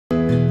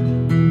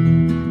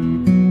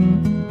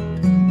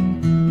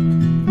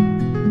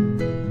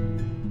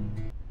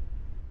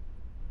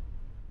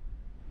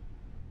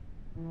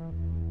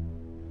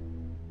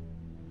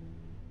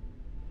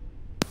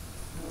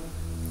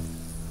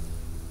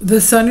The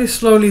sun is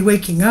slowly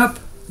waking up.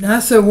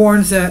 NASA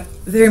warns that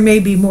there may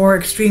be more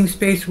extreme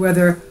space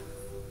weather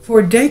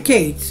for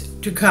decades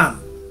to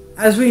come.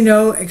 As we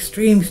know,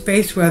 extreme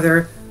space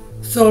weather,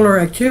 solar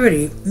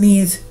activity,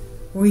 means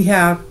we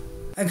have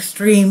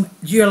extreme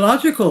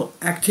geological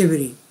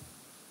activity.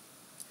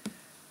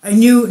 A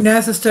new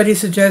NASA study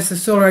suggests that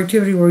solar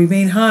activity will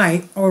remain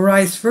high or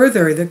rise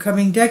further in the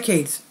coming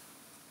decades,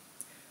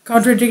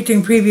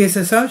 contradicting previous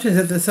assumptions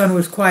that the sun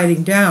was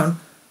quieting down,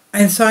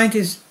 and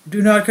scientists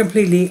do not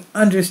completely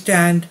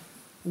understand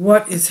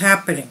what is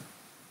happening.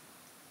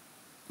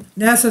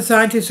 NASA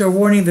scientists are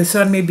warning the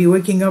sun may be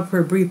waking up for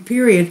a brief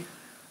period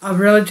of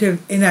relative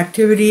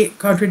inactivity,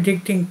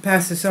 contradicting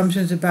past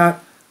assumptions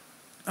about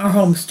our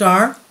home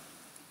star.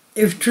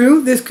 If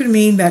true, this could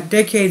mean that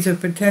decades of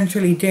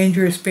potentially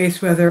dangerous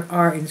space weather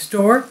are in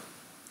store.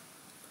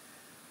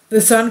 The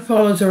sun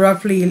follows a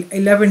roughly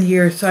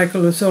 11-year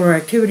cycle of solar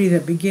activity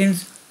that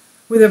begins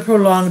with a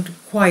prolonged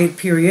quiet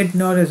period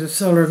known as a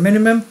solar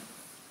minimum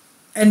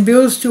and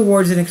builds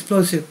towards an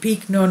explosive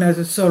peak known as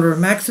a solar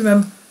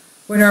maximum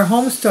when our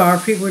home star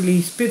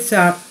frequently spits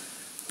out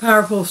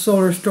powerful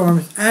solar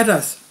storms at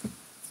us.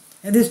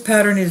 And this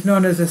pattern is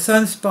known as a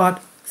sunspot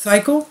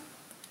cycle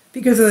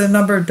because of the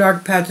number of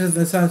dark patches of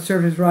the sun's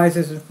surface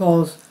rises and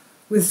falls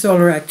with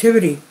solar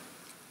activity.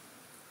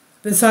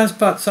 The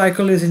sunspot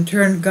cycle is in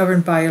turn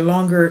governed by a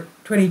longer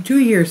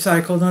 22-year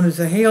cycle known as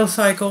the Hale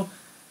cycle,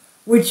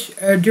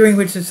 during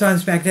which the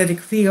sun's magnetic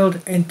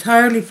field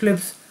entirely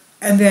flips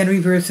and then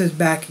reverses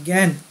back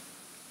again.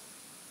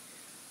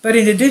 But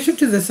in addition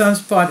to the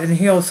sunspot and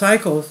Hale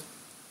cycles,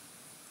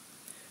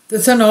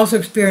 the sun also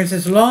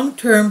experiences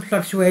long-term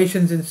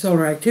fluctuations in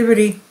solar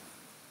activity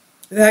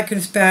that can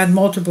span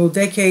multiple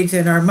decades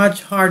and are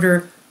much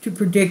harder to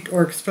predict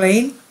or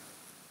explain.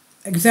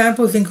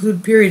 Examples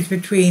include periods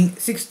between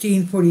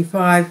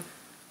 1645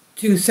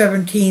 to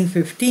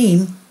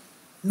 1715,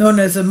 known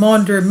as the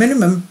Maunder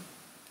minimum,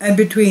 and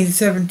between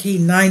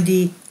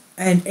 1790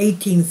 and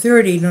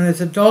 1830, known as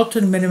the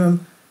Dalton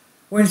minimum,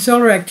 when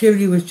solar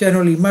activity was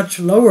generally much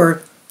lower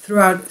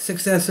throughout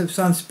successive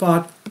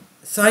sunspot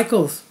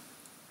cycles.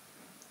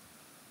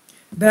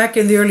 Back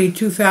in the early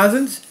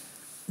 2000s,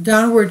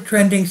 downward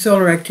trending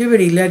solar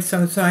activity led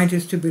some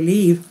scientists to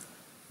believe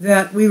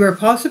that we were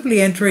possibly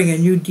entering a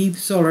new deep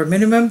solar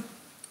minimum,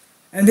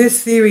 and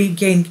this theory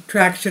gained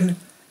traction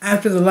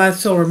after the last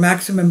solar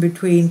maximum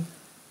between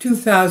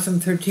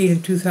 2013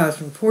 and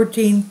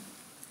 2014,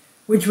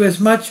 which was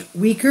much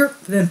weaker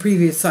than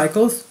previous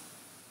cycles.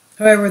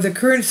 However, the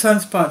current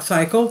sunspot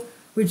cycle,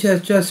 which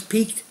has just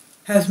peaked,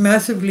 has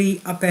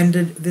massively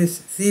upended this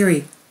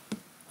theory.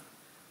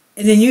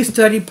 In a new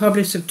study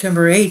published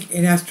September 8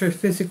 in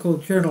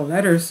Astrophysical Journal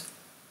Letters,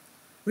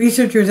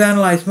 researchers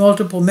analyzed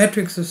multiple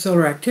metrics of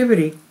solar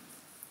activity,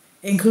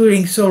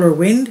 including solar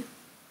wind,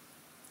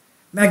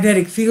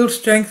 magnetic field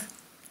strength,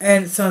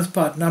 and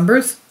sunspot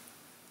numbers,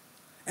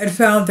 and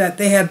found that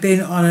they have been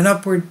on an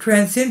upward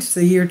trend since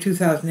the year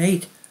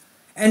 2008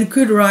 and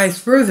could rise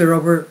further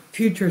over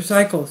future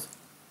cycles,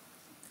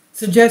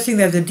 suggesting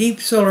that the deep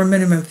solar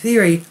minimum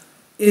theory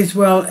is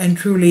well and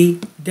truly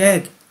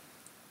dead.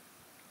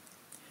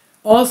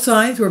 All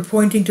signs were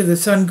pointing to the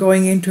sun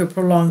going into a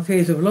prolonged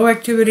phase of low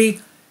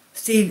activity.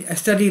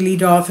 Study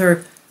lead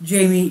author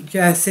Jamie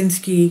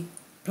Jasinski,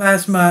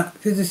 plasma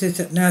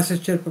physicist at NASA's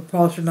Jet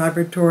Propulsion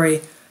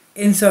Laboratory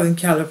in Southern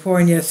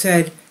California,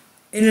 said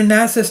in a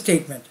NASA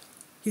statement,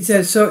 he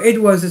says, "So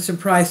it was a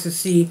surprise to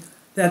see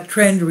that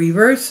trend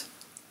reverse.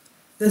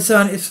 The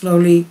sun is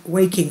slowly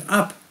waking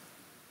up.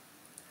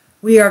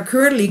 We are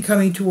currently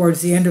coming towards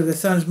the end of the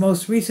sun's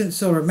most recent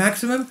solar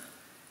maximum,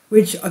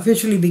 which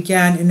officially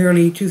began in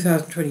early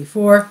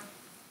 2024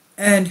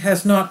 and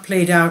has not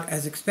played out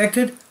as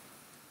expected.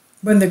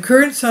 When the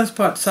current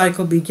sunspot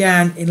cycle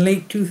began in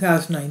late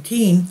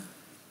 2019,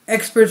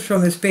 experts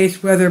from the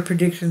Space Weather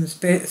Prediction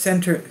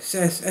Center,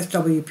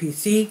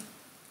 SWPC,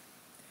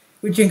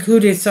 which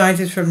included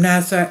scientists from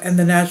NASA and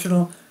the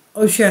National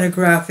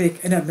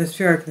Oceanographic and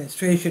Atmospheric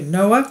Administration,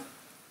 NOAA,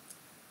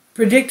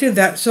 predicted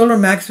that solar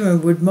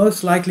maximum would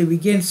most likely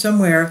begin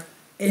somewhere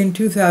in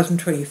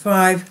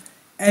 2025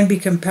 and be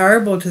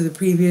comparable to the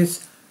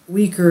previous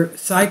weaker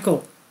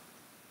cycle.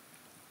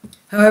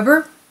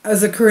 However, as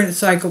the current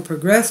cycle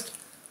progressed,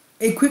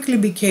 it quickly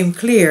became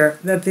clear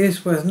that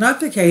this was not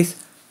the case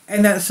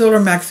and that solar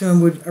maximum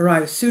would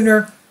arrive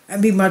sooner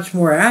and be much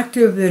more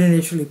active than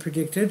initially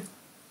predicted.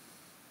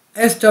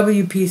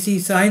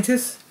 SWPC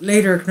scientists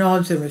later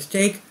acknowledged their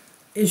mistake,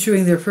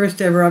 issuing their first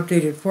ever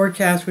updated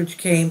forecast, which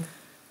came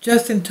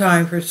just in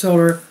time for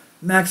solar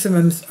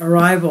maximum's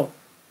arrival.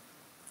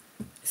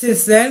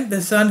 Since then,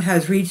 the sun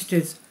has reached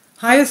its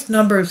highest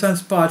number of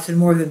sunspots in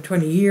more than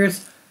 20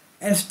 years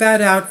and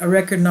spat out a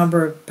record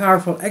number of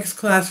powerful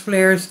X-class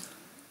flares,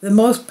 the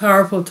most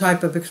powerful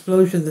type of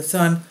explosion the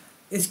sun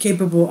is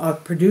capable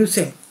of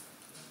producing.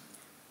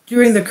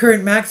 During the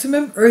current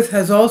maximum, Earth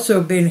has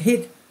also been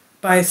hit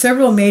by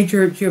several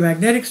major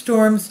geomagnetic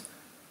storms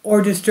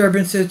or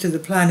disturbances to the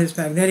planet's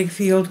magnetic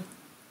field.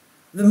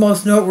 The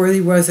most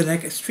noteworthy was an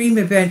extreme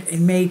event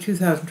in May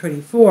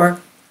 2024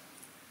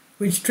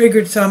 which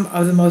triggered some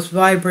of the most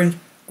vibrant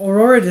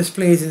aurora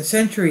displays in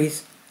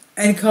centuries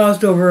and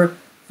caused over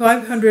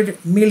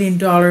 $500 million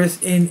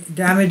in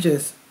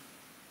damages.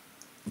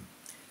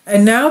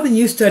 And now the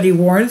new study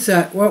warns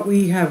that what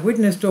we have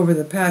witnessed over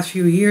the past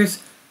few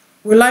years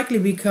will likely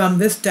become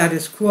the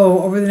status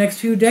quo over the next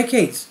few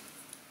decades.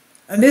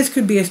 And this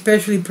could be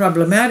especially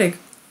problematic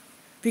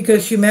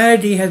because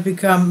humanity has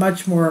become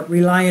much more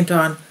reliant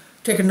on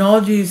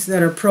technologies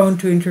that are prone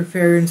to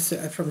interference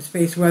from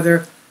space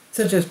weather,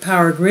 such as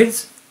power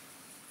grids,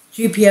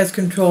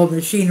 GPS-controlled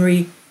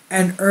machinery,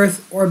 and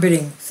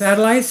Earth-orbiting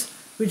satellites,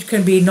 which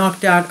can be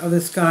knocked out of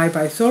the sky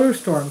by solar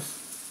storms.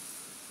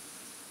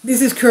 This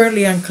is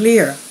currently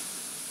unclear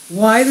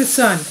why the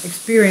Sun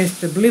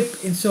experienced a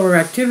blip in solar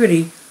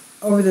activity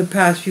over the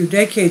past few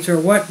decades, or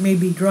what may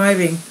be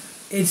driving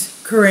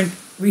its current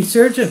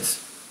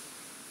resurgence.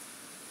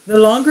 The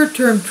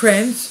longer-term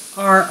trends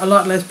are a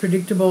lot less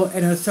predictable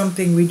and are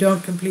something we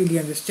don't completely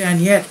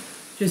understand yet,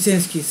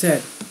 Jasinski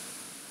said.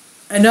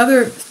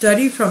 Another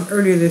study from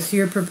earlier this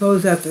year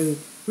proposed that the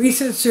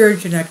recent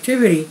surge in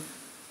activity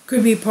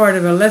could be part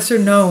of a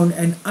lesser-known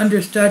and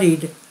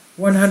understudied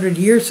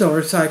 100-year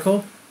solar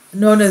cycle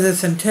known as the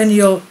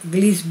Centennial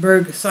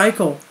Gliesberg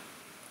Cycle.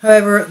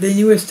 However, the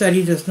newest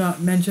study does not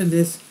mention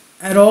this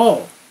at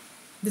all.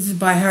 This is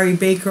by Harry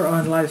Baker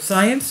on Live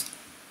Science.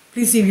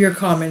 Please leave your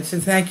comments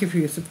and thank you for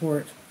your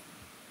support.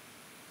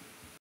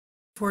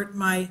 Support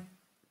my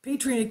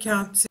Patreon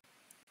account.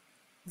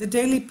 The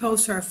daily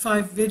posts are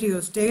 5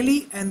 videos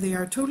daily, and they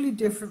are totally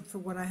different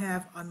from what I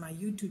have on my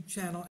YouTube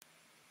channel.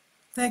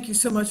 Thank you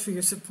so much for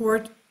your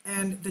support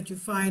and that you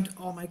find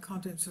all my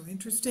content so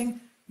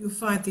interesting. You'll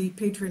find the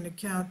Patreon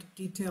account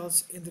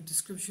details in the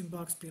description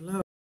box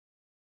below.